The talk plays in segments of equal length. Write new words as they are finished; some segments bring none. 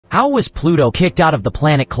How was Pluto kicked out of the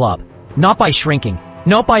Planet Club? Not by shrinking,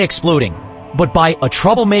 not by exploding, but by a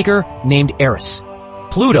troublemaker named Eris.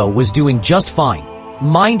 Pluto was doing just fine,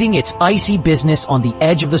 minding its icy business on the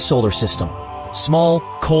edge of the solar system. Small,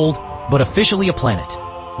 cold, but officially a planet.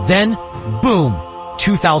 Then, boom,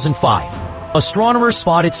 2005. Astronomers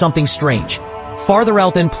spotted something strange, farther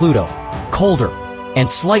out than Pluto, colder, and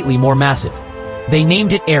slightly more massive. They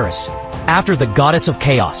named it Eris, after the goddess of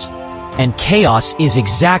chaos. And chaos is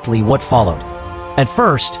exactly what followed. At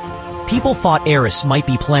first, people thought Eris might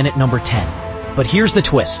be planet number 10. But here's the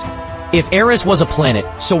twist. If Eris was a planet,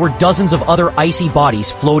 so were dozens of other icy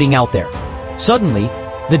bodies floating out there. Suddenly,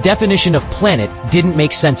 the definition of planet didn't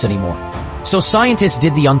make sense anymore. So scientists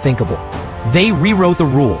did the unthinkable. They rewrote the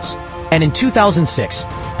rules. And in 2006,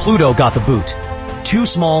 Pluto got the boot. Too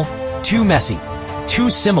small, too messy, too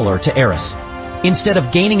similar to Eris. Instead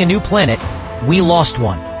of gaining a new planet, we lost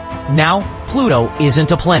one. Now, Pluto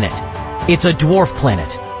isn't a planet. It's a dwarf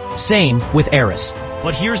planet. Same with Eris.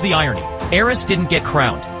 But here's the irony. Eris didn't get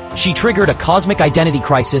crowned. She triggered a cosmic identity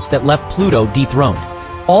crisis that left Pluto dethroned.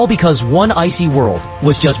 All because one icy world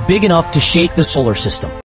was just big enough to shake the solar system.